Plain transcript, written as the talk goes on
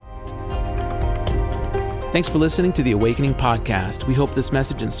Thanks for listening to the Awakening Podcast. We hope this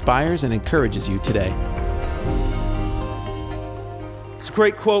message inspires and encourages you today. It's a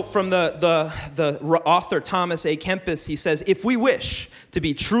great quote from the author Thomas A. Kempis. He says, "If we wish to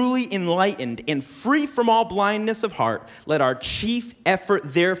be truly enlightened and free from all blindness of heart, let our chief effort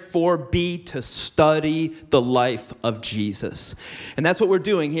therefore be to study the life of Jesus." And that's what we're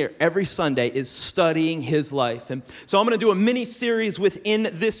doing here every Sunday, is studying his life. And so I'm going to do a mini series within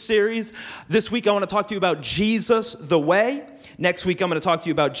this series. This week I want to talk to you about Jesus the way. Next week I'm going to talk to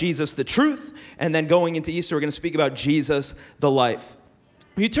you about Jesus the truth. And then going into Easter, we're going to speak about Jesus the life.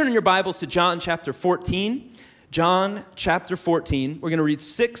 You turn in your Bibles to John chapter 14. John chapter 14. We're going to read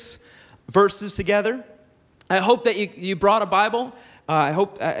 6 verses together. I hope that you brought a Bible. I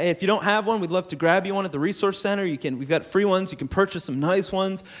hope if you don't have one, we'd love to grab you one at the Resource Center. We've got free ones. You can purchase some nice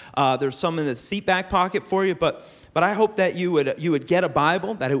ones. There's some in the seat back pocket for you. But I hope that you would get a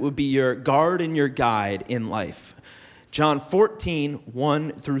Bible, that it would be your guard and your guide in life. John 14,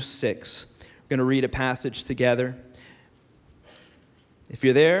 1 through 6. We're going to read a passage together. If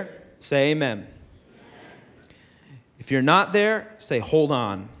you're there, say amen. Amen. If you're not there, say hold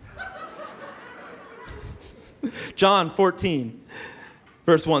on. John 14,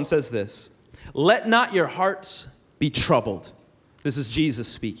 verse 1 says this: "Let not your hearts be troubled." This is Jesus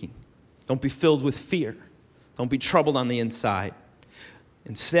speaking. Don't be filled with fear. Don't be troubled on the inside.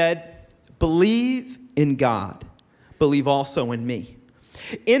 Instead, believe in God. Believe also in me.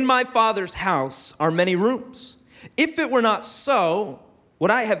 In my Father's house are many rooms. If it were not so, would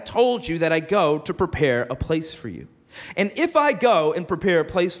I have told you that I go to prepare a place for you? And if I go and prepare a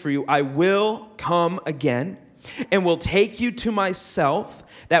place for you, I will come again and will take you to myself,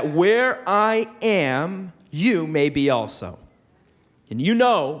 that where I am, you may be also. And you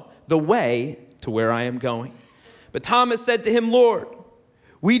know the way to where I am going. But Thomas said to him, "Lord,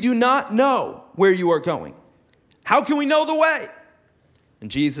 we do not know where you are going. How can we know the way?"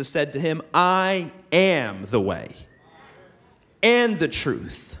 And Jesus said to him, "I am the way, and the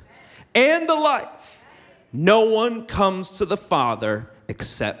truth, and the life. No one comes to the Father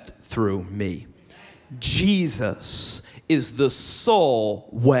except through me." Jesus is the sole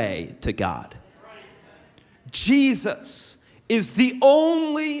way to God. Jesus is the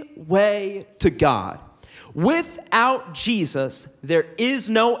only way to God. Without Jesus, there is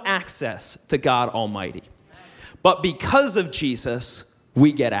no access to God Almighty. But because of Jesus,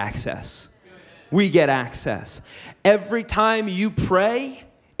 we get access. We get access. Every time you pray,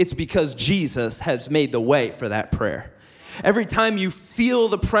 it's because Jesus has made the way for that prayer. Every time you feel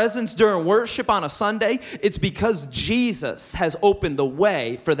the presence during worship on a Sunday, it's because Jesus has opened the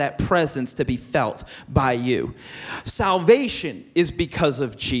way for that presence to be felt by you. Salvation is because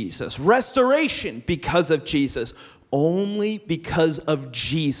of Jesus. Restoration because of Jesus. Only because of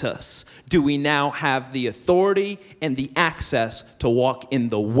Jesus do we now have the authority and the access to walk in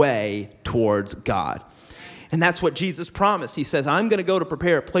the way towards God. And that's what Jesus promised. He says, "I'm going to go to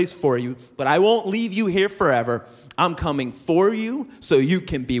prepare a place for you, but I won't leave you here forever. I'm coming for you so you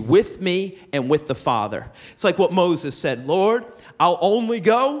can be with me and with the Father." It's like what Moses said, "Lord, I'll only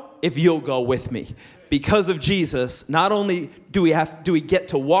go if you'll go with me." Because of Jesus, not only do we get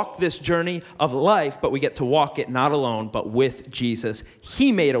to walk this journey of life, but we get to walk it not alone, but with Jesus.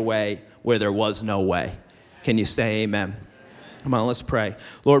 He made a way where there was no way. Can you say amen? Come on, let's pray.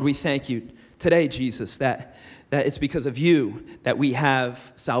 Lord, we thank you today, Jesus, that it's because of you that we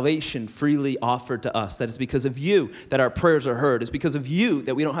have salvation freely offered to us. That it's because of you that our prayers are heard. It's because of you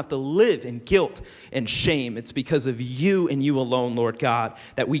that we don't have to live in guilt and shame. It's because of you and you alone, Lord God,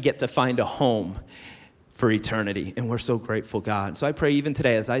 that we get to find a home for eternity. And we're so grateful, God. So I pray even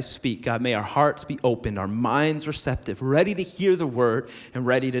today as I speak, God, may our hearts be open, our minds receptive, ready to hear the word and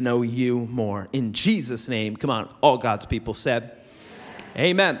ready to know you more. In Jesus' name, come on, all God's people said,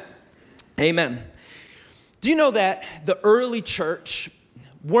 amen. Amen. Do you know that the early church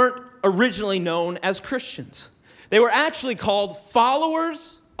weren't originally known as Christians? They were actually called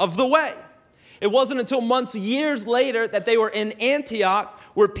followers of the way. It wasn't until months, years later that they were in Antioch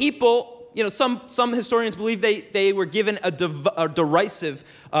where people, some historians believe they were given a derisive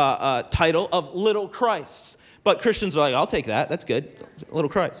title of little Christs. But Christians were like, "I'll take that. That's good. Little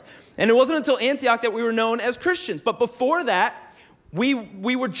Christ." And it wasn't until Antioch that we were known as Christians. But before that, we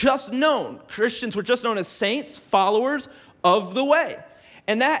were just known. Christians were just known as saints, followers of the way.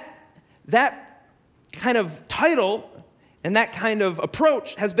 And that kind of title And that kind of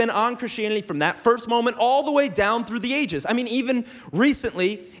approach has been on Christianity from that first moment all the way down through the ages. I mean, even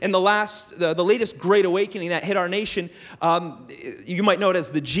recently, in the latest Great Awakening that hit our nation, you might know it as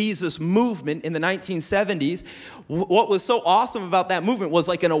the Jesus movement in the 1970s. What was so awesome about that movement was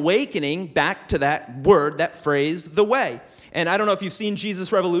like an awakening back to that word, that phrase, the way. And I don't know if you've seen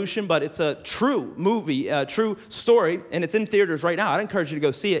Jesus Revolution, but it's a true movie, a true story, and it's in theaters right now. I'd encourage you to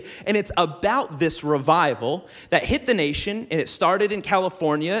go see it. And it's about this revival that hit the nation, and it started in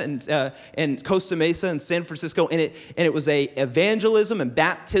California and Costa Mesa and San Francisco, and it was a evangelism and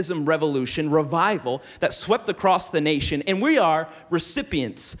baptism revival that swept across the nation, and we are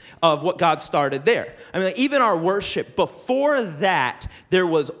recipients of what God started there. I mean, like, even our worship, before that, there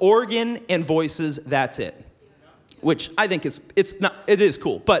was organ and voices, that's it. Which I think it is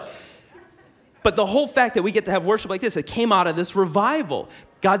cool. But the whole fact that we get to have worship like this, it came out of this revival.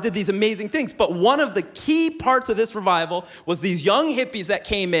 God did these amazing things. But one of the key parts of this revival was these young hippies that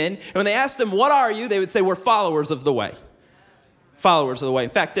came in, and when they asked them, what are you? They would say, we're followers of the way. Followers of the way. In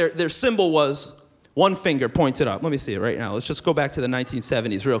fact, their symbol was one finger pointed up. Let me see it right now. Let's just go back to the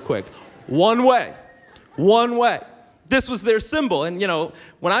 1970s real quick. One way. One way. This was their symbol. And,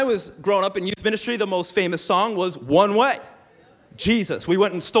 when I was growing up in youth ministry, the most famous song was One Way. Jesus. We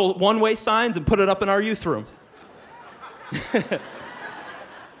went and stole one-way signs and put it up in our youth room.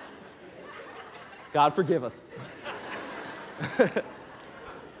 God forgive us.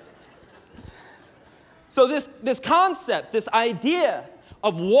 So this concept, this idea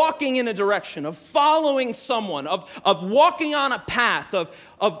of walking in a direction, of following someone, of walking on a path,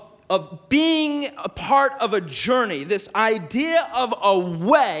 of being a part of a journey, this idea of a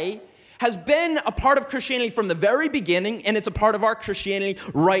way has been a part of Christianity from the very beginning, and it's a part of our Christianity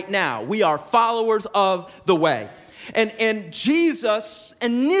right now. We are followers of the way. And Jesus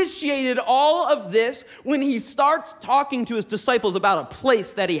initiated all of this when he starts talking to his disciples about a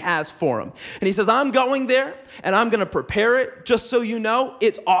place that he has for them. And he says, I'm going there, and I'm going to prepare it, just so you know.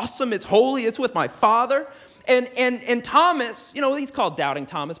 It's awesome, it's holy, it's with my Father. And Thomas, he's called Doubting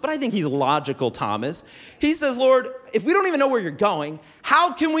Thomas, but I think he's logical Thomas. He says, Lord, if we don't even know where you're going,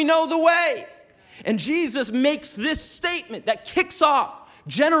 how can we know the way? And Jesus makes this statement that kicks off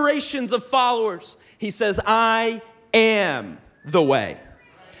generations of followers. He says, I am the way.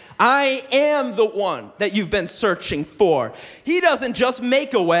 I am the one that you've been searching for. He doesn't just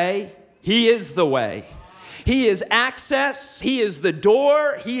make a way, he is the way. He is access, he is the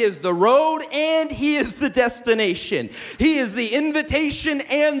door, he is the road, and he is the destination. He is the invitation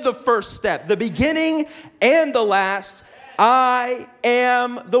and the first step, the beginning and the last. I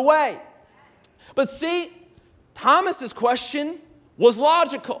am the way. But see, Thomas's question was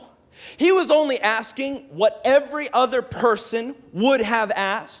logical. He was only asking what every other person would have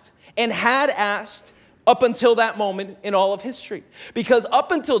asked and had asked up until that moment in all of history. Because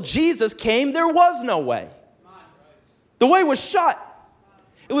up until Jesus came, there was no way. The way was shut.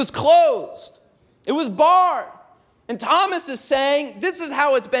 It was closed. It was barred. And Thomas is saying, this is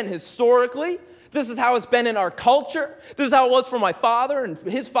how it's been historically. This is how it's been in our culture. This is how it was for my father and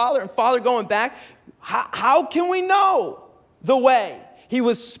his father and father going back. How can we know the way? He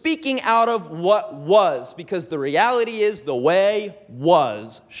was speaking out of what was, because the reality is the way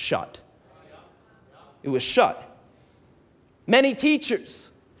was shut. It was shut. Many teachers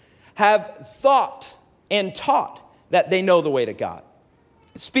have thought and taught that they know the way to God.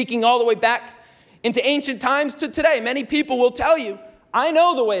 Speaking all the way back into ancient times to today, many people will tell you, I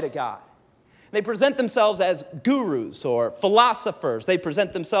know the way to God. They present themselves as gurus or philosophers. They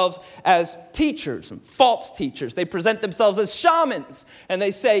present themselves as teachers and false teachers. They present themselves as shamans. And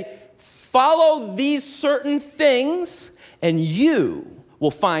they say, follow these certain things and you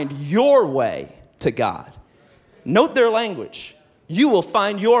will find your way to God. Note their language. You will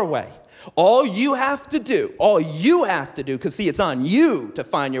find your way. All you have to do, because see, it's on you to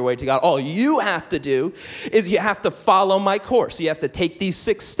find your way to God. All you have to do is you have to follow my course. You have to take these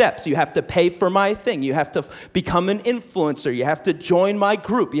 6 steps. You have to pay for my thing. You have to become an influencer. You have to join my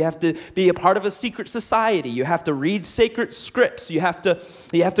group. You have to be a part of a secret society. You have to read sacred scripts. You have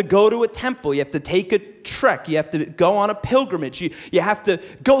to go to a temple. You have to take a trek. You have to go on a pilgrimage. You have to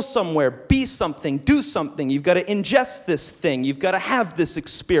go somewhere, be something, do something. You've got to ingest this thing. You've got to have this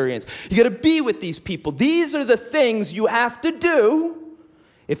experience. You got to be with these people. These are the things you have to do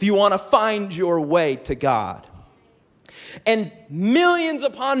if you want to find your way to God. And millions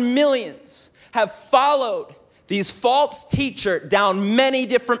upon millions have followed these false teachers down many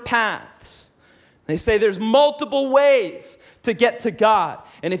different paths. They say there's multiple ways to get to God.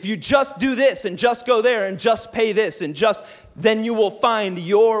 And if you just do this and just go there and just pay this and just then you will find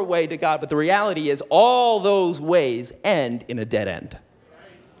your way to God. But the reality is all those ways end in a dead end.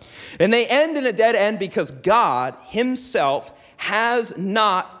 And they end in a dead end because God himself has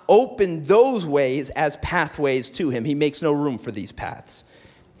not opened those ways as pathways to him. He makes no room for these paths.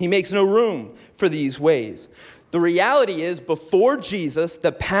 He makes no room for these ways. The reality is, before Jesus,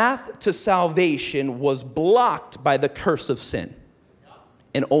 the path to salvation was blocked by the curse of sin.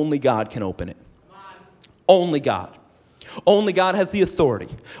 And only God can open it. Only God. Only God has the authority.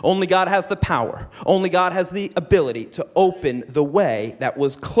 Only God has the power. Only God has the ability to open the way that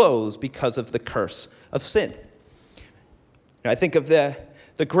was closed because of the curse of sin. I think of the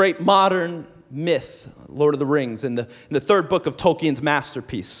great modern myth, Lord of the Rings, in the third book of Tolkien's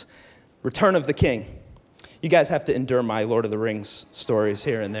masterpiece, Return of the King. You guys have to endure my Lord of the Rings stories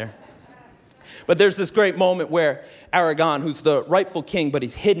here and there. But there's this great moment where Aragorn, who's the rightful king, but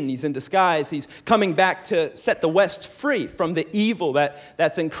he's hidden, he's in disguise, he's coming back to set the West free from the evil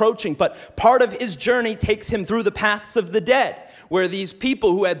that's encroaching. But part of his journey takes him through the paths of the dead, where these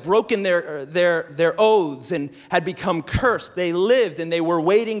people who had broken their oaths and had become cursed, they lived and they were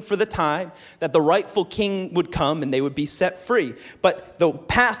waiting for the time that the rightful king would come and they would be set free. But the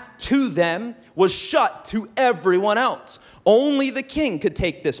path to them was shut to everyone else. Only the king could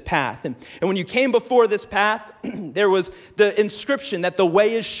take this path. And when you came before this path, there was the inscription that the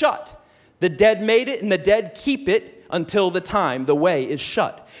way is shut. The dead made it and the dead keep it until the time the way is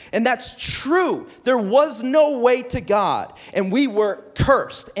shut. And that's true. There was no way to God, and we were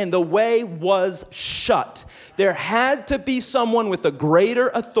cursed, and the way was shut. There had to be someone with a greater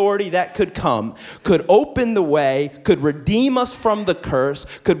authority that could come, could open the way, could redeem us from the curse,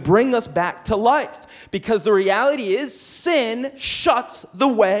 could bring us back to life. Because the reality is, sin shuts the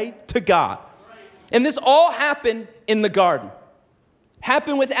way to God. And this all happened in the garden.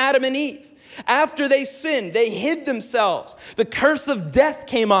 Happened with Adam and Eve. After they sinned, they hid themselves. The curse of death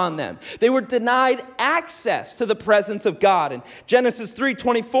came on them. They were denied access to the presence of God. And Genesis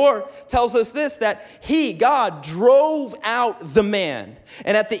 3:24 tells us this, that he, God, drove out the man.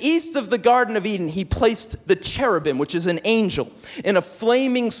 And at the east of the Garden of Eden, he placed the cherubim, which is an angel, in a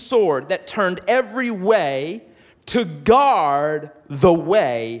flaming sword that turned every way to guard the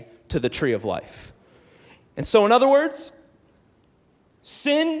way to the tree of life. And so, in other words,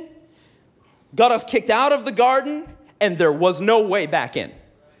 sin got us kicked out of the garden, and there was no way back in.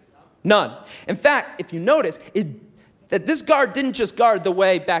 None. In fact, if you notice, that this guard didn't just guard the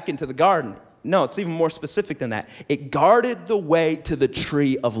way back into the garden. No, it's even more specific than that. It guarded the way to the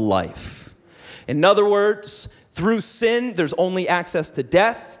tree of life. In other words, through sin, there's only access to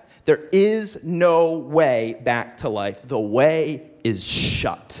death. There is no way back to life. The way is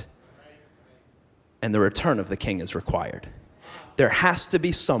shut. And the return of the king is required. There has to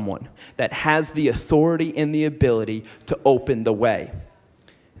be someone that has the authority and the ability to open the way.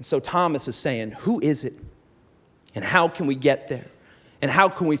 And so Thomas is saying, who is it? And how can we get there? And how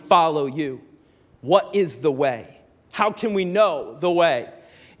can we follow you? What is the way? How can we know the way?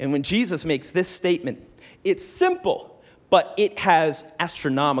 And when Jesus makes this statement, it's simple, but it has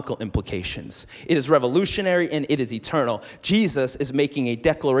astronomical implications. It is revolutionary and it is eternal. Jesus is making a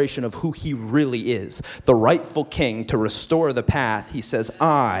declaration of who he really is, the rightful king to restore the path. He says,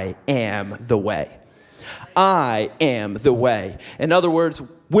 I am the way. I am the way. In other words,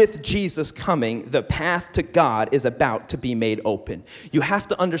 with Jesus coming, the path to God is about to be made open. You have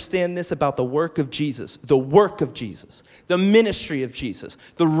to understand this about the work of Jesus, the ministry of Jesus.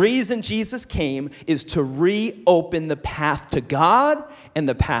 The reason Jesus came is to reopen the path to God and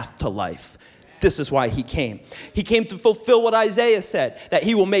the path to life. This is why he came. He came to fulfill what Isaiah said, that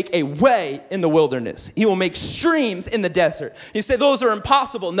he will make a way in the wilderness. He will make streams in the desert. You say those are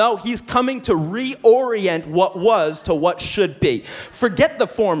impossible. No, he's coming to reorient what was to what should be. Forget the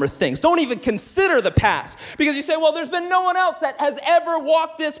former things. Don't even consider the past. Because you say, well, there's been no one else that has ever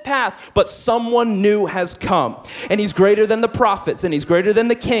walked this path. But someone new has come. And he's greater than the prophets, and he's greater than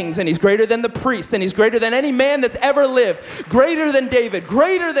the kings, and he's greater than the priests, and he's greater than any man that's ever lived. Greater than David,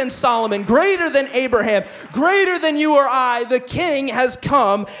 greater than Solomon, greater than Abraham, greater than you or I. The king has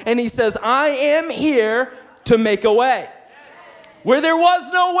come, and he says, I am here to make a way. Where there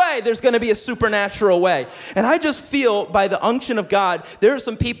was no way, there's going to be a supernatural way. And I just feel by the unction of God, there are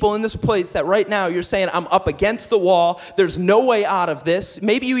some people in this place that right now you're saying, I'm up against the wall. There's no way out of this.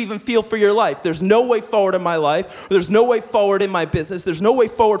 Maybe you even feel for your life. There's no way forward in my life. There's no way forward in my business. There's no way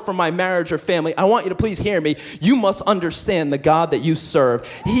forward for my marriage or family. I want you to please hear me. You must understand the God that you serve.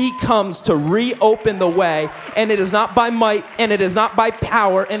 He comes to reopen the way, and it is not by might, and it is not by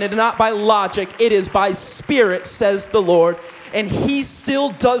power, and it is not by logic. It is by spirit, says the Lord. and he still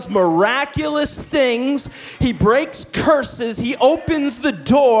does miraculous things. He breaks curses. He opens the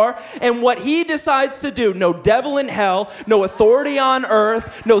door. And what he decides to do, no devil in hell, no authority on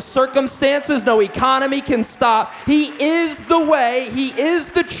earth, no circumstances, no economy can stop. He is the way. He is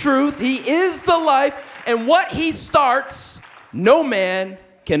the truth. He is the life. And what he starts, no man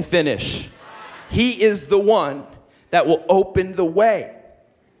can finish. He is the one that will open the way.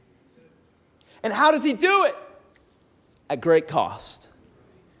 And how does he do it? At great cost.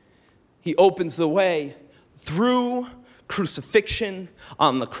 He opens the way through crucifixion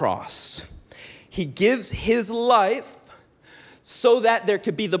on the cross. He gives his life so that there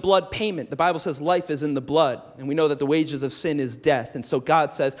could be the blood payment. The Bible says life is in the blood, and we know that the wages of sin is death. And so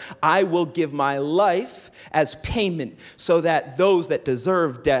God says, I will give my life as payment so that those that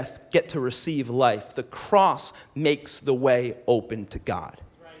deserve death get to receive life. The cross makes the way open to God.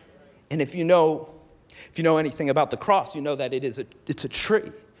 And if you know anything about the cross, you know that it's a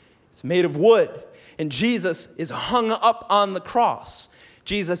tree. It's made of wood, and Jesus is hung up on the cross.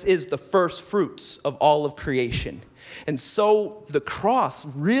 Jesus is the first fruits of all of creation. And so the cross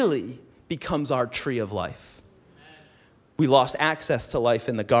really becomes our tree of life. We lost access to life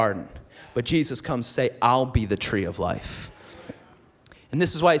in the garden, but Jesus comes to say, I'll be the tree of life. And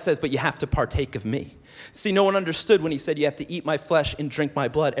this is why he says, but you have to partake of me. See, no one understood when he said, you have to eat my flesh and drink my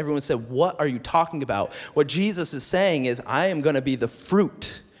blood. Everyone said, what are you talking about? What Jesus is saying is, I am going to be the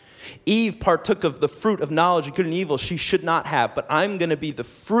fruit. Eve partook of the fruit of knowledge of good and evil she should not have, but I'm going to be the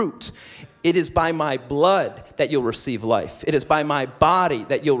fruit. It is by my blood that you'll receive life. It is by my body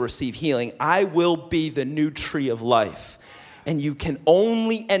that you'll receive healing. I will be the new tree of life, and you can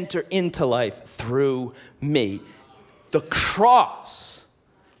only enter into life through me. The cross,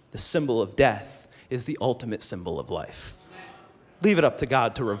 the symbol of death, is the ultimate symbol of life. Leave it up to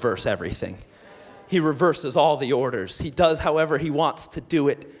God to reverse everything. He reverses all the orders. He does however he wants to do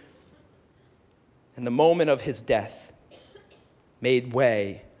it. And the moment of his death made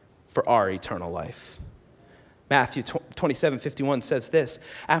way for our eternal life. Matthew 27:51 says this,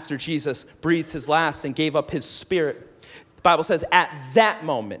 after Jesus breathed his last and gave up his spirit, the Bible says at that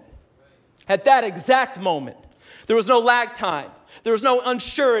moment, at that exact moment, there was no lag time, there was no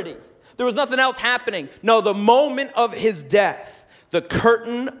unsurety, there was nothing else happening. No, the moment of his death, the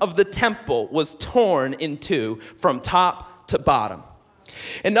curtain of the temple was torn in two from top to bottom.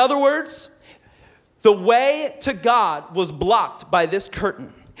 In other words, the way to God was blocked by this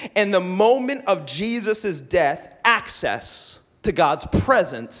curtain. And the moment of Jesus' death, access to God's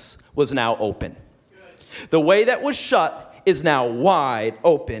presence was now open. The way that was shut is now wide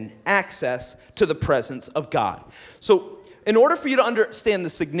open, access to the presence of God. So in order for you to understand the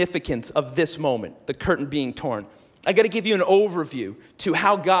significance of this moment, the curtain being torn, I got to give you an overview to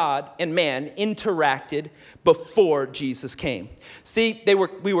how God and man interacted before Jesus came. See,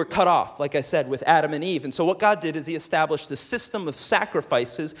 we were cut off, like I said, with Adam and Eve. And so what God did is he established a system of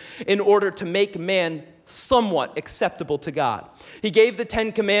sacrifices in order to make man somewhat acceptable to God. He gave the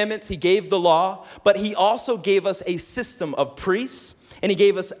 10 Commandments, he gave the law, but he also gave us a system of priests, and he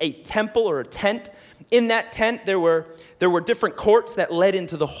gave us a temple or a tent. In that tent, there were different courts that led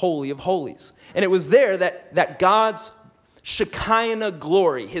into the Holy of Holies. And it was there that God's Shekinah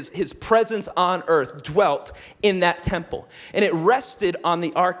glory, his presence on earth, dwelt in that temple. And it rested on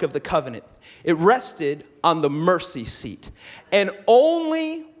the Ark of the Covenant. It rested on the mercy seat. And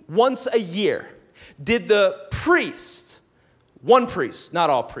only once a year did the priest, one priest, not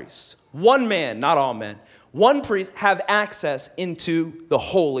all priests, one man, not all men, one priest have access into the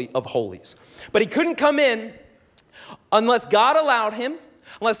Holy of Holies. But he couldn't come in unless God allowed him,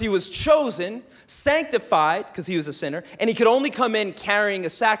 unless he was chosen, sanctified, because he was a sinner, and he could only come in carrying a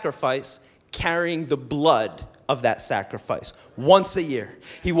sacrifice, carrying the blood of that sacrifice. Once a year,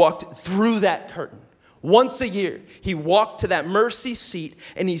 he walked through that curtain. Once a year, he walked to that mercy seat,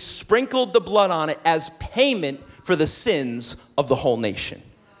 and he sprinkled the blood on it as payment for the sins of the whole nation.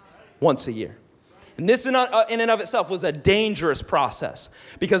 Once a year. And this in and of itself was a dangerous process,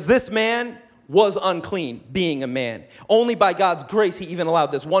 because this man was unclean, being a man. Only by God's grace, he even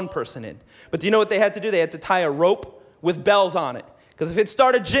allowed this one person in. But do you know what they had to do? They had to tie a rope with bells on it. Because if it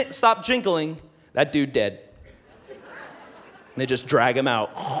stopped jingling, that dude dead. And they just drag him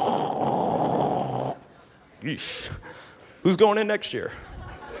out. Yeesh. Who's going in next year?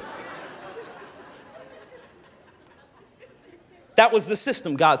 That was the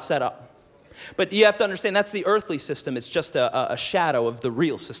system God set up. But you have to understand, that's the earthly system. It's just a shadow of the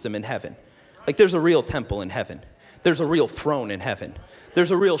real system in heaven. Like there's a real temple in heaven. There's a real throne in heaven.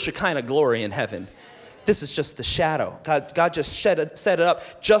 There's a real Shekinah glory in heaven. This is just the shadow. God just set it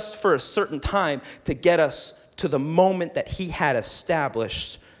up just for a certain time to get us to the moment that he had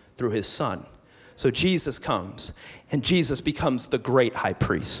established through his son. So Jesus comes, and Jesus becomes the great high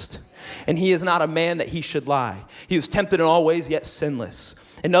priest. And he is not a man that he should lie. He was tempted in all ways, yet sinless.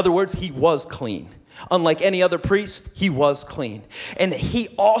 In other words, he was clean. Unlike any other priest, he was clean. And he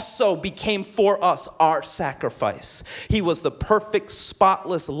also became for us our sacrifice. He was the perfect,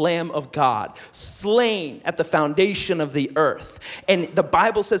 spotless Lamb of God, slain at the foundation of the earth. And the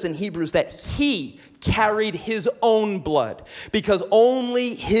Bible says in Hebrews that he carried his own blood, because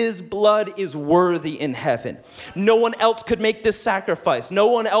only his blood is worthy in heaven. No one else could make this sacrifice. No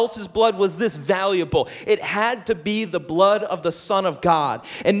one else's blood was this valuable. It had to be the blood of the Son of God,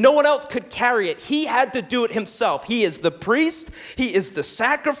 and no one else could carry it. He had to do it himself. He is the priest. He is the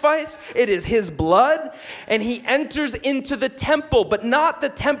sacrifice. It is his blood, and he enters into the temple, but not the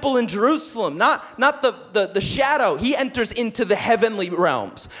temple in Jerusalem, not the shadow. He enters into the heavenly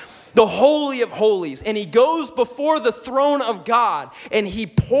realms, the Holy of Holies, and he goes before the throne of God, and he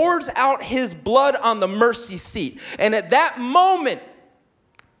pours out his blood on the mercy seat. And at that moment,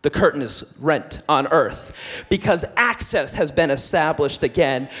 the curtain is rent on earth, because access has been established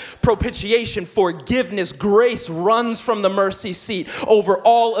again. Propitiation, forgiveness, grace runs from the mercy seat over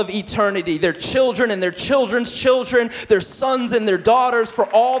all of eternity. Their children and their children's children, their sons and their daughters, for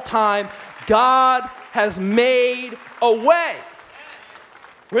all time. God has made a way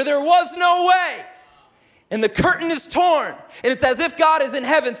where there was no way. And the curtain is torn. And it's as if God is in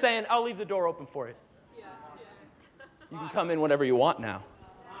heaven saying, I'll leave the door open for you. You can come in whenever you want now.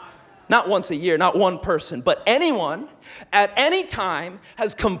 Not once a year, not one person, but anyone at any time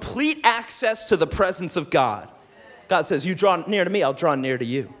has complete access to the presence of God. God says, you draw near to me, I'll draw near to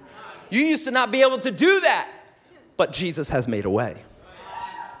you. You used to not be able to do that, but Jesus has made a way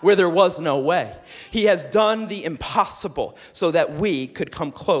where there was no way. He has done the impossible so that we could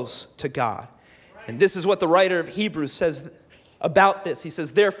come close to God. And this is what the writer of Hebrews says about this. He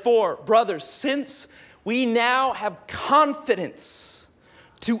says, therefore, brothers, since we now have confidence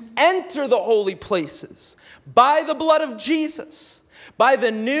to enter the holy places by the blood of Jesus, by the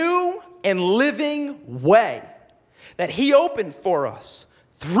new and living way that he opened for us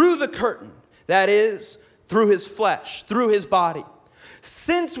through the curtain, that is, through his flesh, through his body.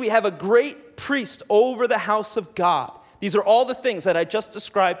 Since we have a great priest over the house of God, these are all the things that I just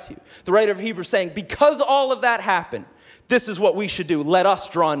described to you. The writer of Hebrews saying, because all of that happened, this is what we should do. Let us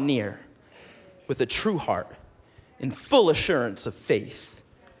draw near with a true heart, in full assurance of faith,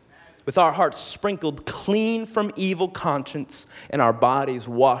 with our hearts sprinkled clean from evil conscience and our bodies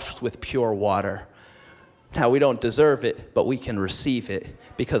washed with pure water. Now, we don't deserve it, but we can receive it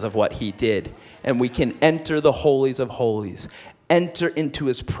because of what he did. And we can enter the holies of holies, enter into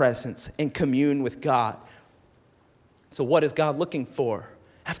his presence and commune with God. So what is God looking for?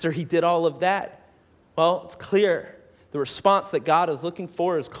 After he did all of that, well, it's clear. The response that God is looking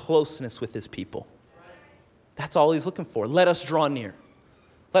for is closeness with his people. That's all he's looking for. Let us draw near.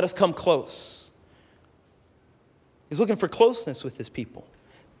 Let us come close. He's looking for closeness with his people.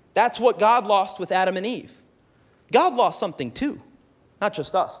 That's what God lost with Adam and Eve. God lost something too, not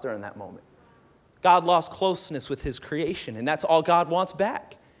just us during that moment. God lost closeness with his creation, and that's all God wants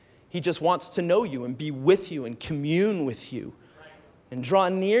back. He just wants to know you and be with you and commune with you and draw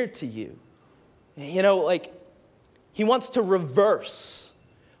near to you. You know, like, he wants to reverse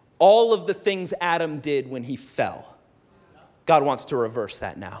all of the things Adam did when he fell. God wants to reverse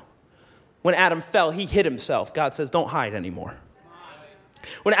that now. When Adam fell, he hid himself. God says, don't hide anymore.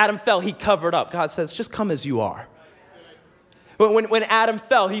 When Adam fell, he covered up. God says, just come as you are. When Adam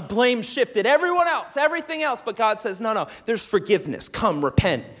fell, he blame shifted everyone else, everything else. But God says, no, there's forgiveness. Come,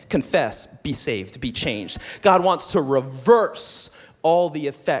 repent, confess, be saved, be changed. God wants to reverse all the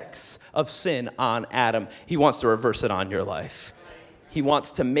effects of sin on Adam. He wants to reverse it on your life. He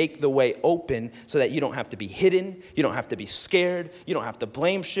wants to make the way open so that you don't have to be hidden. You don't have to be scared. You don't have to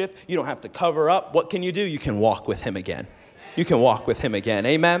blame shift. You don't have to cover up. What can you do? You can walk with him again. You can walk with him again.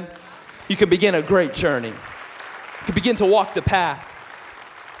 Amen? You can begin a great journey. You can begin to walk the path.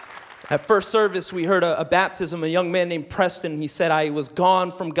 At first service, we heard a baptism, a young man named Preston. He said, I was gone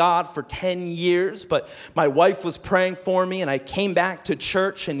from God for 10 years, but my wife was praying for me, and I came back to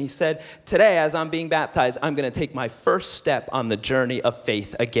church, and he said, today, as I'm being baptized, I'm going to take my first step on the journey of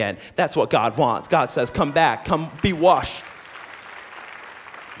faith again. That's what God wants. God says, come back, come be washed.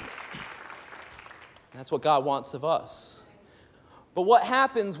 That's what God wants of us. But what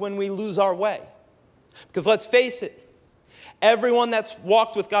happens when we lose our way? Because let's face it, everyone that's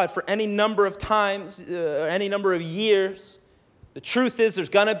walked with God for any number of times, any number of years, The truth is there's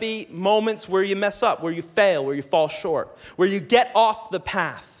going to be moments where you mess up, where you fail, where you fall short, where you get off the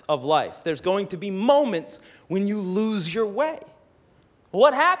path of life. There's going to be moments when you lose your way.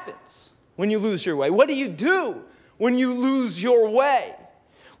 What happens when you lose your way? What do you do when you lose your way?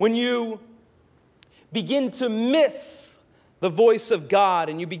 When you begin to miss the voice of God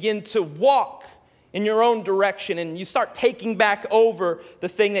and you begin to walk in your own direction and you start taking back over the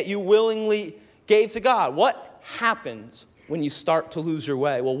thing that you willingly gave to God. What happens when you start to lose your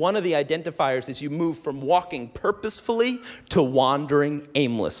way? Well, one of the identifiers is you move from walking purposefully to wandering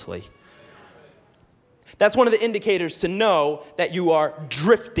aimlessly. That's one of the indicators to know that you are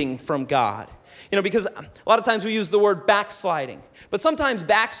drifting from God. Because a lot of times we use the word backsliding. But sometimes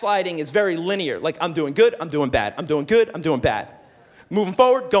backsliding is very linear. Like, I'm doing good, I'm doing bad. I'm doing good, I'm doing bad. Moving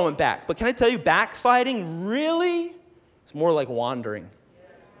forward, going back. But can I tell you, backsliding really is more like wandering.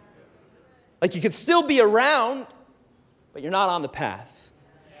 Like, you could still be around, but you're not on the path.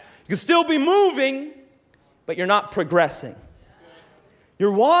 You could still be moving, but you're not progressing.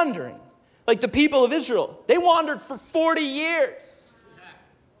 You're wandering. Like the people of Israel, they wandered for 40 years.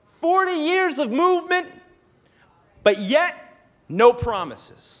 40 years of movement, but yet no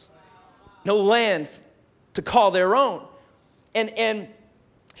promises, no land to call their own. And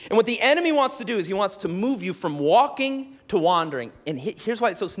what the enemy wants to do is he wants to move you from walking to wandering. And here's why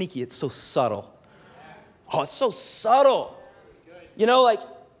it's so sneaky. It's so subtle. Oh, it's so subtle. Like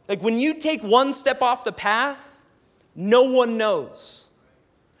when you take one step off the path, no one knows.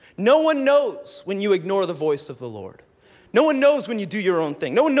 No one knows when you ignore the voice of the Lord. No one knows when you do your own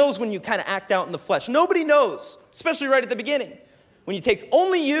thing. No one knows when you kind of act out in the flesh. Nobody knows, especially right at the beginning, when you take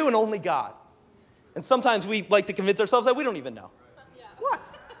only you and only God. And sometimes we like to convince ourselves that we don't even know. Yeah. What?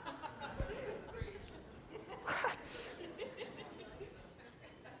 What?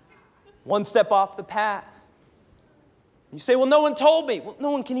 One step off the path. You say, well, no one told me. Well,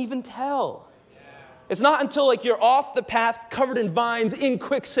 no one can even tell. Yeah. It's not until you're off the path, covered in vines, in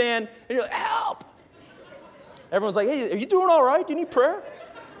quicksand, and you're like, help. Everyone's like, hey, are you doing all right? Do you need prayer?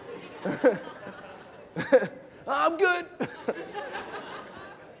 I'm good.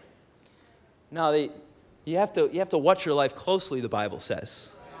 No, you have to watch your life closely, the Bible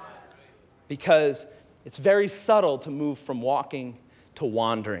says. Because it's very subtle to move from walking to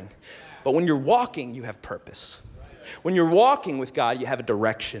wandering. But when you're walking, you have purpose. When you're walking with God, you have a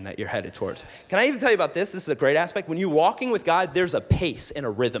direction that you're headed towards. Can I even tell you about this? This is a great aspect. When you're walking with God, there's a pace and a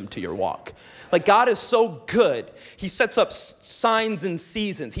rhythm to your walk. Like, God is so good. He sets up signs and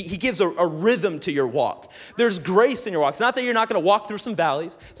seasons. He gives a rhythm to your walk. There's grace in your walk. It's not that you're not going to walk through some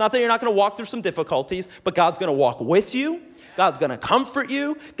valleys. It's not that you're not going to walk through some difficulties, but God's going to walk with you. God's going to comfort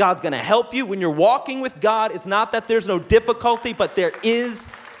you. God's going to help you. When you're walking with God, it's not that there's no difficulty, but there is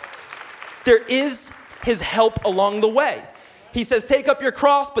his help along the way. He says, take up your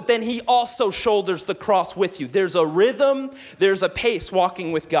cross, but then he also shoulders the cross with you. There's a rhythm, there's a pace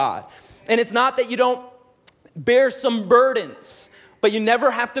walking with God. And it's not that you don't bear some burdens, but you never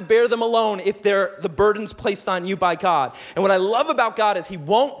have to bear them alone if they're the burdens placed on you by God. And what I love about God is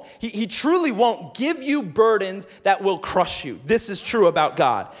he truly won't give you burdens that will crush you. This is true about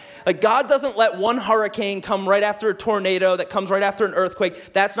God. Like, God doesn't let one hurricane come right after a tornado that comes right after an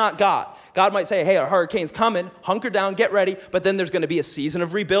earthquake. That's not God. God might say, hey, a hurricane's coming, hunker down, get ready, but then there's going to be a season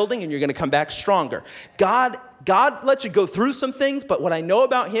of rebuilding and you're going to come back stronger. God lets you go through some things, but what I know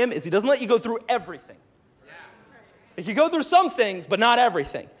about him is he doesn't let you go through everything. Like, you go through some things, but not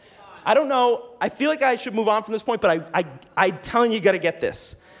everything. I don't know. I feel like I should move on from this point, but I'm telling you, you got to get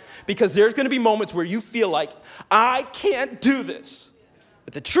this. Because there's going to be moments where you feel like, I can't do this.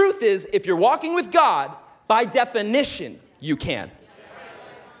 But the truth is, if you're walking with God, by definition, you can.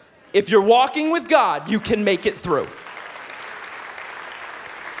 If you're walking with God, you can make it through.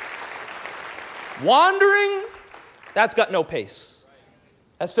 Wandering, that's got no pace.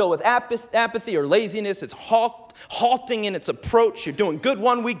 That's filled with apathy or laziness. It's halting in its approach. You're doing good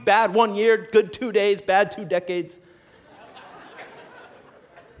 1 week, bad 1 year, good 2 days, bad 2 decades.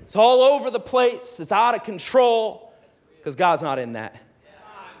 It's all over the place. It's out of control because God's not in that.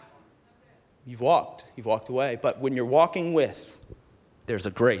 You've walked away. But when you're walking with, there's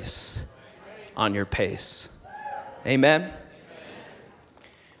a grace on your pace. Amen?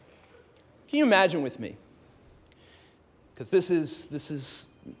 Can you imagine with me? Because this is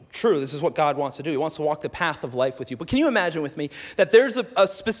true. This is what God wants to do. He wants to walk the path of life with you. But can you imagine with me that there's a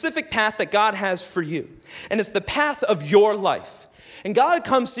specific path that God has for you? And it's the path of your life. And God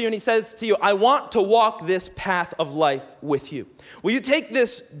comes to you and he says to you, I want to walk this path of life with you. Will you take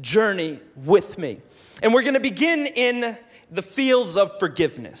this journey with me? And we're going to begin in the fields of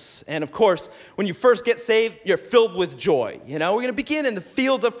forgiveness. And of course, when you first get saved, you're filled with joy. We're going to begin in the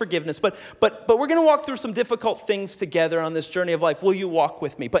fields of forgiveness, but we're going to walk through some difficult things together on this journey of life. Will you walk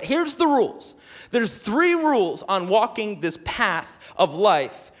with me? But here's the rules. There's 3 rules on walking this path of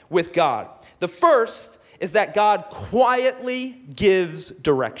life with God. The first is that God quietly gives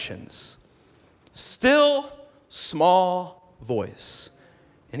directions. Still, small voice.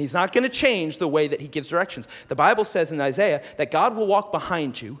 And he's not going to change the way that he gives directions. The Bible says in Isaiah that God will walk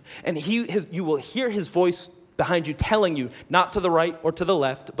behind you, and you will hear his voice behind you telling you not to the right or to the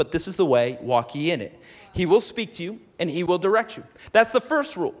left, but this is the way, walk ye in it. He will speak to you, and he will direct you. That's the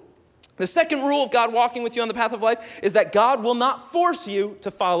first rule. The second rule of God walking with you on the path of life is that God will not force you to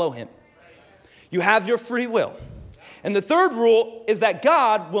follow him. You have your free will. And the third rule is that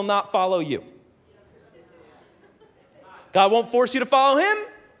God will not follow you. God won't force you to follow him,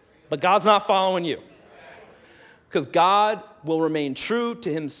 but God's not following you. Because God will remain true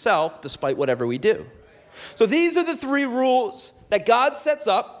to himself despite whatever we do. So these are the 3 rules that God sets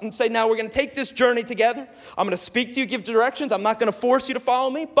up and say, now we're going to take this journey together. I'm going to speak to you, give directions. I'm not going to force you to follow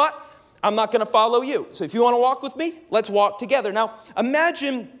me, but I'm not going to follow you. So if you want to walk with me, let's walk together. Now,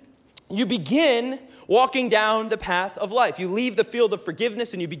 imagine you begin walking down the path of life. You leave the field of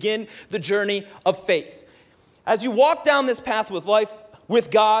forgiveness and you begin the journey of faith. As you walk down this path with life,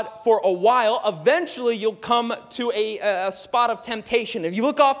 with God for a while, eventually you'll come to a spot of temptation. If you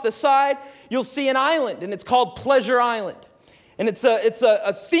look off the side, you'll see an island, and it's called Pleasure Island. And it's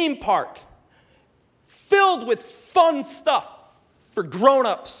a theme park filled with fun stuff for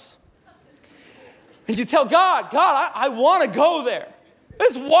grown-ups. And you tell God, I want to go there.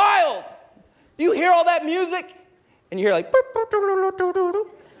 It's wild. You hear all that music, and you hear like,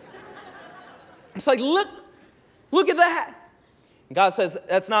 it's like, look at that. And God says,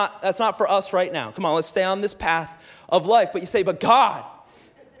 that's not for us right now. Come on, let's stay on this path of life. But you say, but God,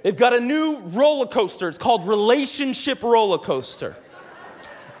 they've got a new roller coaster. It's called Relationship Roller Coaster.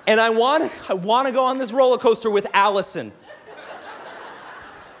 And I want to go on this roller coaster with Allison.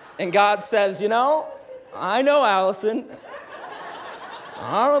 And God says, I know Allison.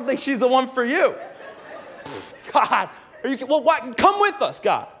 I don't think she's the one for you. God, what? Come with us,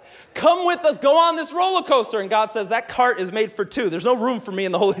 God. Come with us, go on this roller coaster. And God says, that cart is made for 2. There's no room for me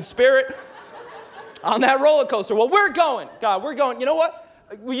and the Holy Spirit on that roller coaster. Well, we're going. God, we're going. You know what?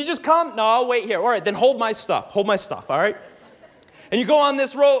 Will you just come? No, I'll wait here. All right, then hold my stuff, all right? And you go on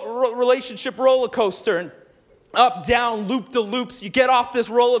this relationship roller coaster and up, down, loop-de-loops. You get off this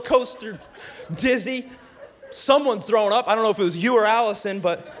roller coaster, dizzy. Someone's thrown up. I don't know if it was you or Allison,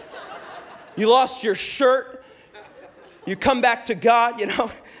 but you lost your shirt. You come back to God,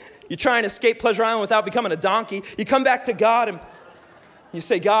 You're trying to escape Pleasure Island without becoming a donkey. You come back to God and you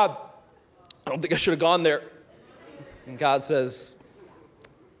say, God, I don't think I should have gone there. And God says,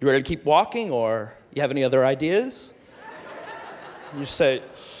 you ready to keep walking, or you have any other ideas? And you say,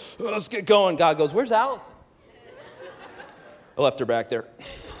 let's get going. God goes, where's Alice? I left her back there.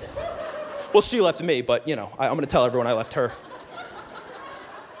 Well, she left me, but, I'm going to tell everyone I left her.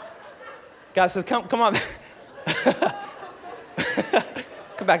 God says, come on.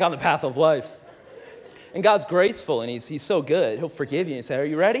 Come back on the path of life. And God's graceful, and he's so good. He'll forgive you. And say, are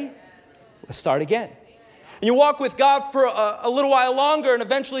you ready? Let's start again. And you walk with God for a little while longer, and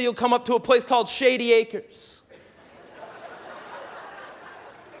eventually you'll come up to a place called Shady Acres.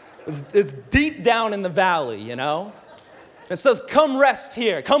 It's deep down in the valley, It says, come rest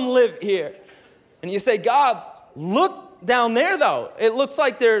here. Come live here. And you say, God, look down there, though. It looks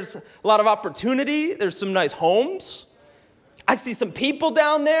like there's a lot of opportunity. There's some nice homes. I see some people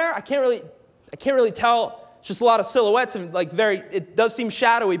down there. I can't really tell. It's just a lot of silhouettes and it does seem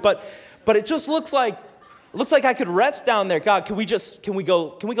shadowy, but it just looks like I could rest down there. God, can we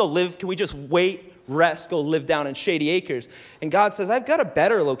go live? Can we just wait, rest, go live down in Shady Acres? And God says, I've got a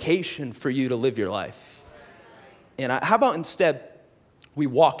better location for you to live your life. And how about instead we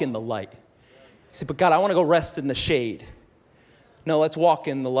walk in the light? You say, but God, I want to go rest in the shade. No, let's walk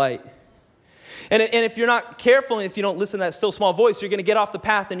in the light. And if you're not careful, and if you don't listen to that still small voice, you're going to get off the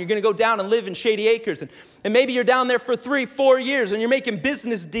path and you're going to go down and live in Shady Acres. And maybe you're down there for 3-4 years and you're making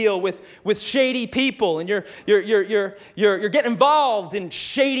business deal with shady people, and you're getting involved in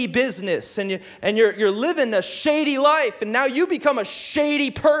shady business, and you're living a shady life, and now you become a shady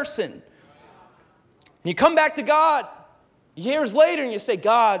person. And you come back to God years later and you say,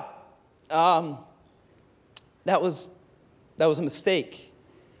 God, that was a mistake.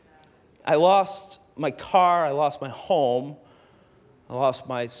 I lost my car, I lost my home, I lost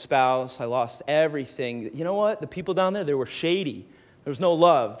my spouse, I lost everything. You know what? The people down there, they were shady. There was no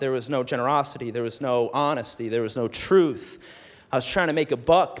love. There was no generosity. There was no honesty. There was no truth. I was trying to make a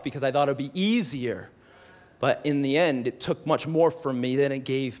buck because I thought it would be easier. But in the end, it took much more from me than it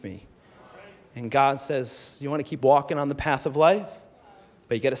gave me. And God says, you want to keep walking on the path of life?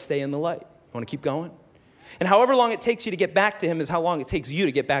 But you got to stay in the light. You want to keep going? And however long it takes you to get back to him is how long it takes you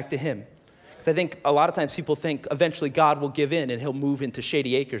to get back to him. Because I think a lot of times people think eventually God will give in and he'll move into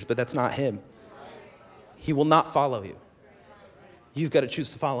shady acres, but that's not him. He will not follow you. You've got to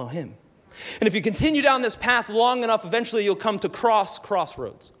choose to follow him. And if you continue down this path long enough, eventually you'll come to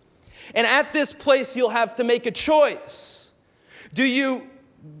crossroads. And at this place, you'll have to make a choice. Do you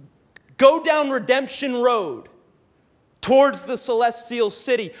go down Redemption Road towards the celestial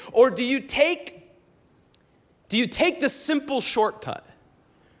city, or do you take the simple shortcut?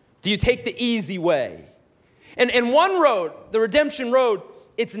 Do you take the easy way? And one road, the Redemption Road,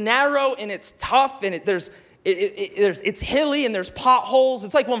 it's narrow and it's tough and it's hilly and there's potholes.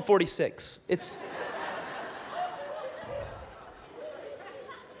 It's like 146.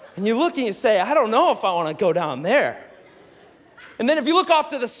 And you look and you say, I don't know if I want to go down there. And then if you look off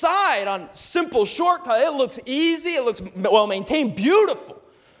to the side on simple shortcut, it looks easy, it looks well maintained, beautiful.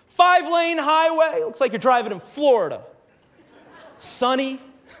 5-lane highway, looks like you're driving in Florida. Sunny.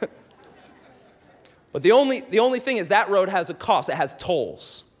 But the only thing is that road has a cost. It has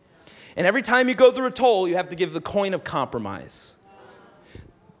tolls. And every time you go through a toll, you have to give the coin of compromise.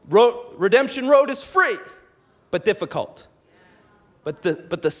 Redemption Road is free, but difficult. But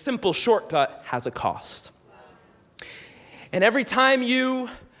the simple shortcut has a cost. And every time you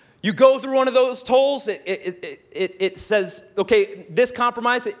go through one of those tolls, it says, okay, this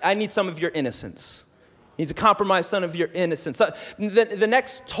compromise, I need some of your innocence. You need to compromise some of your innocence. The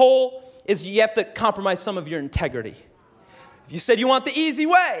next toll is you have to compromise some of your integrity. If you said you want the easy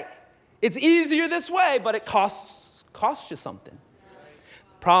way, it's easier this way, but it costs you something.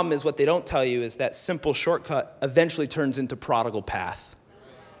 The problem is what they don't tell you is that simple shortcut eventually turns into prodigal path.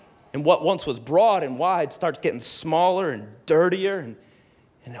 And what once was broad and wide starts getting smaller and dirtier,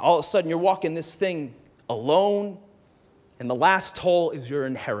 and all of a sudden you're walking this thing alone, and the last toll is your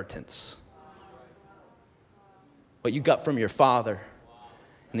inheritance. What you got from your father.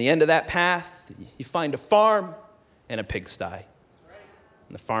 And the end of that path, you find a farm and a pigsty. And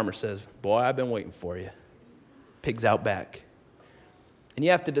the farmer says, boy, I've been waiting for you. Pig's out back. And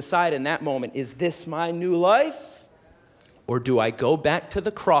you have to decide in that moment, is this my new life? Or do I go back to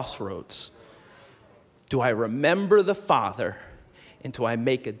the crossroads? Do I remember the Father? And do I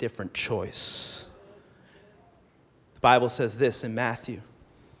make a different choice? The Bible says this in Matthew.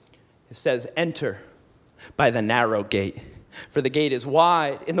 It says, enter by the narrow gate. For the gate is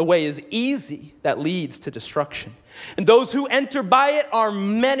wide and the way is easy that leads to destruction. And those who enter by it are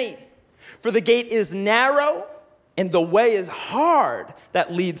many. For the gate is narrow and the way is hard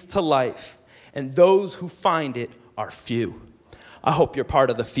that leads to life. And those who find it are few. I hope you're part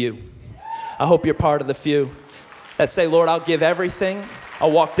of the few. I hope you're part of the few that say, Lord, I'll give everything.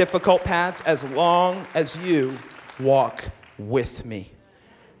 I'll walk difficult paths as long as you walk with me.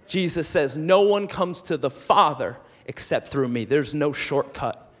 Jesus says, no one comes to the Father except through me. There's no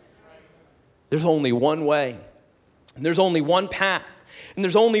shortcut. There's only one way. And there's only one path. And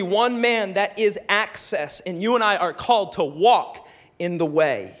there's only one man that is access. And you and I are called to walk in the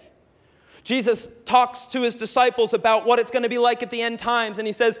way. Jesus talks to his disciples about what it's going to be like at the end times. And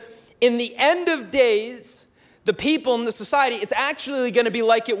he says, in the end of days, the people in the society, it's actually going to be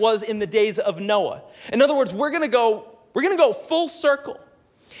like it was in the days of Noah. In other words, we're going to go full circle.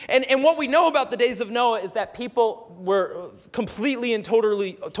 And what we know about the days of Noah is that people were completely and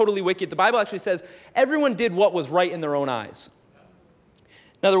totally wicked. The Bible actually says everyone did what was right in their own eyes.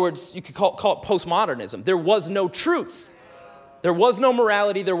 In other words, you could call it postmodernism. There was no truth. There was no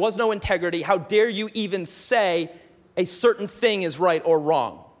morality. There was no integrity. How dare you even say a certain thing is right or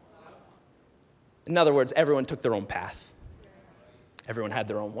wrong? In other words, everyone took their own path. Everyone had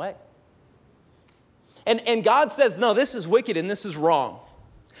their own way. And God says, no, this is wicked and this is wrong.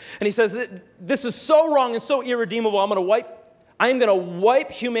 And he says, this is so wrong and so irredeemable. I'm going to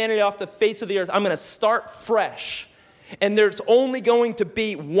wipe humanity off the face of the earth. I'm going to start fresh. And there's only going to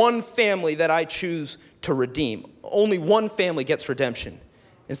be one family that I choose to redeem. Only one family gets redemption.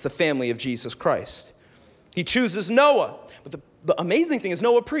 It's the family of Jesus Christ. He chooses Noah. But the amazing thing is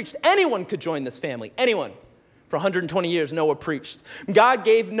Noah preached. Anyone could join this family. Anyone. For 120 years, Noah preached. God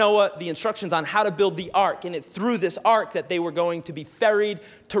gave Noah the instructions on how to build the ark, and it's through this ark that they were going to be ferried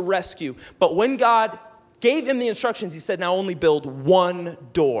to rescue. But when God gave him the instructions, he said, now only build one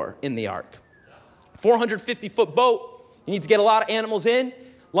door in the ark. 450-foot boat, you need to get a lot of animals in.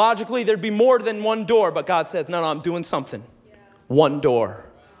 Logically, there'd be more than one door, but God says, no, I'm doing something. one door,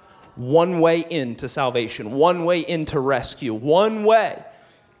 one way into salvation, one way into rescue, one way,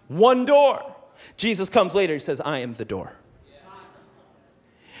 one door. Jesus comes later, he says, I am the door.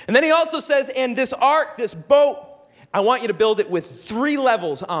 And then he also says, and this ark, this boat, I want you to build it with 3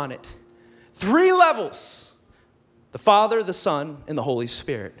 levels on it. 3 levels. The Father, the Son, and the Holy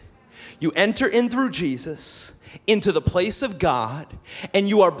Spirit. You enter in through Jesus into the place of God, and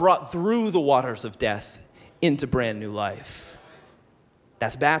you are brought through the waters of death into brand new life.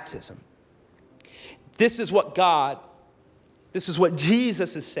 That's baptism. This is what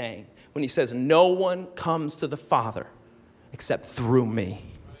Jesus is saying when he says, no one comes to the Father except through me.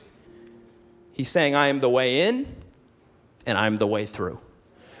 He's saying, I am the way in, and I'm the way through.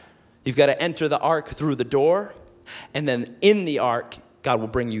 You've got to enter the ark through the door, and then in the ark, God will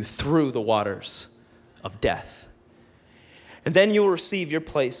bring you through the waters of death. And then you will receive your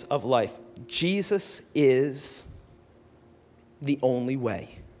place of life. Jesus is the only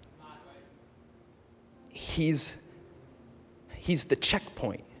way. He's the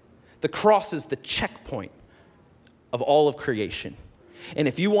checkpoint. The cross is the checkpoint of all of creation. And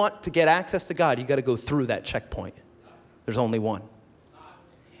if you want to get access to God, you got to go through that checkpoint. There's only one.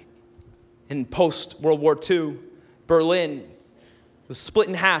 In post-World War II, Berlin was split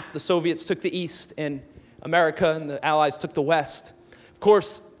in half. The Soviets took the East, and America and the Allies took the West. Of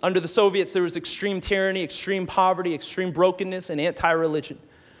course, under the Soviets, there was extreme tyranny, extreme poverty, extreme brokenness, and anti-religion.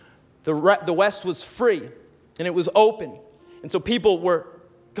 The West was free, and it was open. And so people were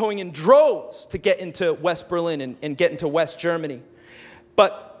going in droves to get into West Berlin and get into West Germany.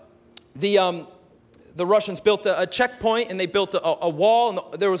 But the Russians built a checkpoint, and they built a wall,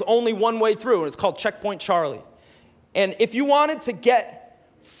 and there was only one way through, and it's called Checkpoint Charlie. And if you wanted to get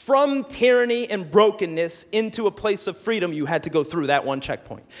from tyranny and brokenness into a place of freedom, you had to go through that one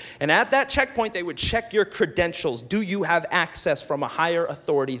checkpoint. And at that checkpoint, they would check your credentials. Do you have access from a higher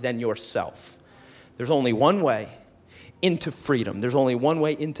authority than yourself? There's only one way into freedom. There's only one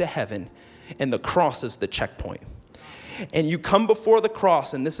way into heaven, and the cross is the checkpoint. And you come before the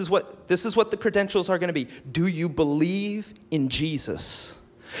cross, and this is what the credentials are going to be. Do you believe in Jesus?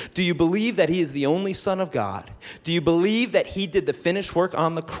 Do you believe that he is the only Son of God? Do you believe that he did the finished work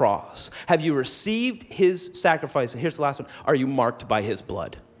on the cross? Have you received his sacrifice? And here's the last one. Are you marked by his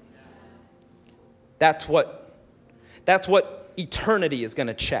blood? That's what eternity is going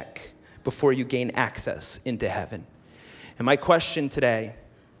to check before you gain access into heaven. And my question today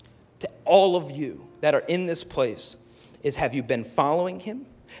to all of you that are in this place is, have you been following him?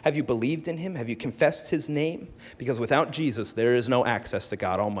 Have you believed in him? Have you confessed his name? Because without Jesus, there is no access to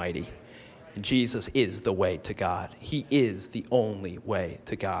God Almighty. And Jesus is the way to God. He is the only way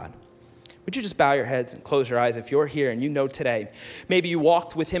to God. Would you just bow your heads and close your eyes if you're here and you know today, maybe you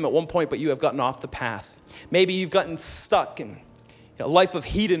walked with him at one point, but you have gotten off the path. Maybe you've gotten stuck in a life of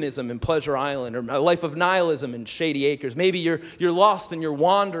hedonism in Pleasure Island, or a life of nihilism in Shady Acres. Maybe you're lost and you're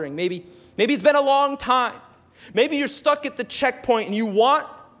wandering. Maybe it's been a long time. Maybe you're stuck at the checkpoint and you want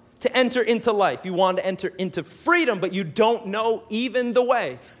to enter into life. You want to enter into freedom, but you don't know even the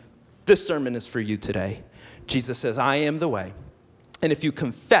way. This sermon is for you today. Jesus says, I am the way. And if you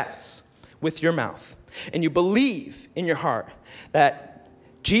confess with your mouth and you believe in your heart that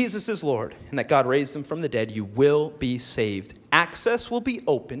Jesus is Lord and that God raised him from the dead, you will be saved. Access will be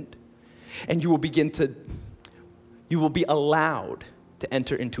opened, and you will be allowed to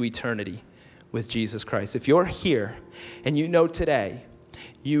enter into eternity with Jesus Christ. If you're here and you know today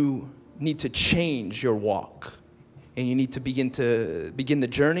you need to change your walk and you need to begin the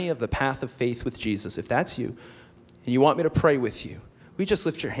journey of the path of faith with Jesus, if that's you and you want me to pray with you, will you just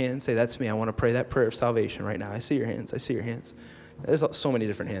lift your hand and say, that's me. I want to pray that prayer of salvation right now. I see your hands. I see your hands. There's so many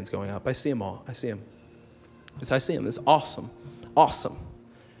different hands going up. I see them all. I see them. I see them. It's awesome. Awesome.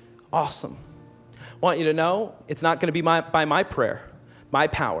 Awesome. I want you to know it's not going to be by my prayer, my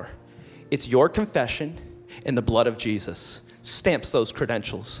power. It's your confession and the blood of Jesus stamps those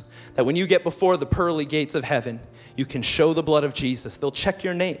credentials. That when you get before the pearly gates of heaven, you can show the blood of Jesus. They'll check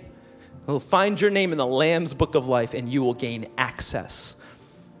your name. They'll find your name in the Lamb's book of life, and you will gain access.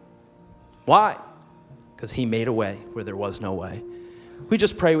 Why? Because he made a way where there was no way. We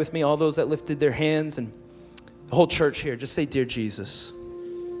just pray with me, all those that lifted their hands, and the whole church here. Just say, Dear Jesus,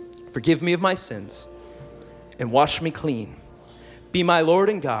 forgive me of my sins and wash me clean. Be my Lord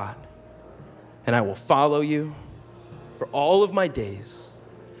and God, and I will follow you for all of my days.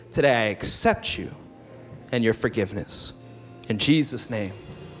 Today I accept you and your forgiveness. In Jesus' name,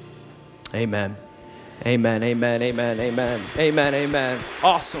 amen. Amen, amen, amen, amen, amen, amen.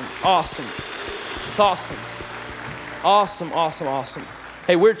 Awesome, awesome. It's awesome. Awesome, awesome, awesome.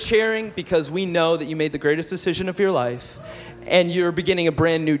 Hey, we're cheering because we know that you made the greatest decision of your life, and you're beginning a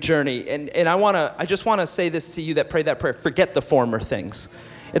brand new journey. And I just want to say this to you that prayed that prayer. Forget the former things.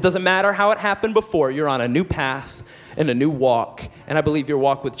 It doesn't matter how it happened before. You're on a new path and a new walk. And I believe your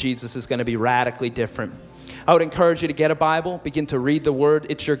walk with Jesus is going to be radically different. I would encourage you to get a Bible, begin to read the Word.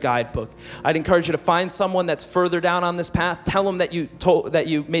 It's your guidebook. I'd encourage you to find someone that's further down on this path. Tell them that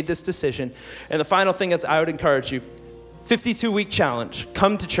you made this decision. And the final thing is I would encourage you, 52-week challenge.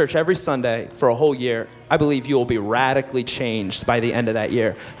 Come to church every Sunday for a whole year. I believe you will be radically changed by the end of that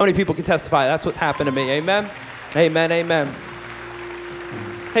year. How many people can testify? That's what's happened to me. Amen? Amen, amen.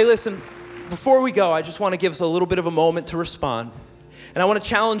 Hey, listen, before we go, I just want to give us a little bit of a moment to respond. And I want to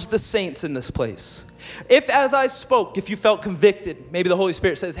challenge the saints in this place. If, as I spoke, if you felt convicted, maybe the Holy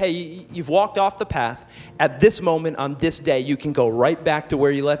Spirit says, hey, you've walked off the path. At this moment, on this day, you can go right back to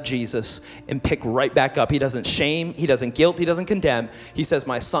where you left Jesus and pick right back up. He doesn't shame. He doesn't guilt. He doesn't condemn. He says,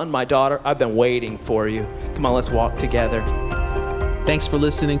 my son, my daughter, I've been waiting for you. Come on, let's walk together. Thanks for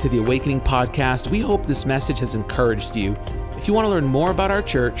listening to the Awakening Podcast. We hope this message has encouraged you. If you want to learn more about our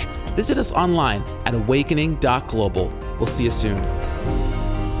church, visit us online at awakening.global. We'll see you soon.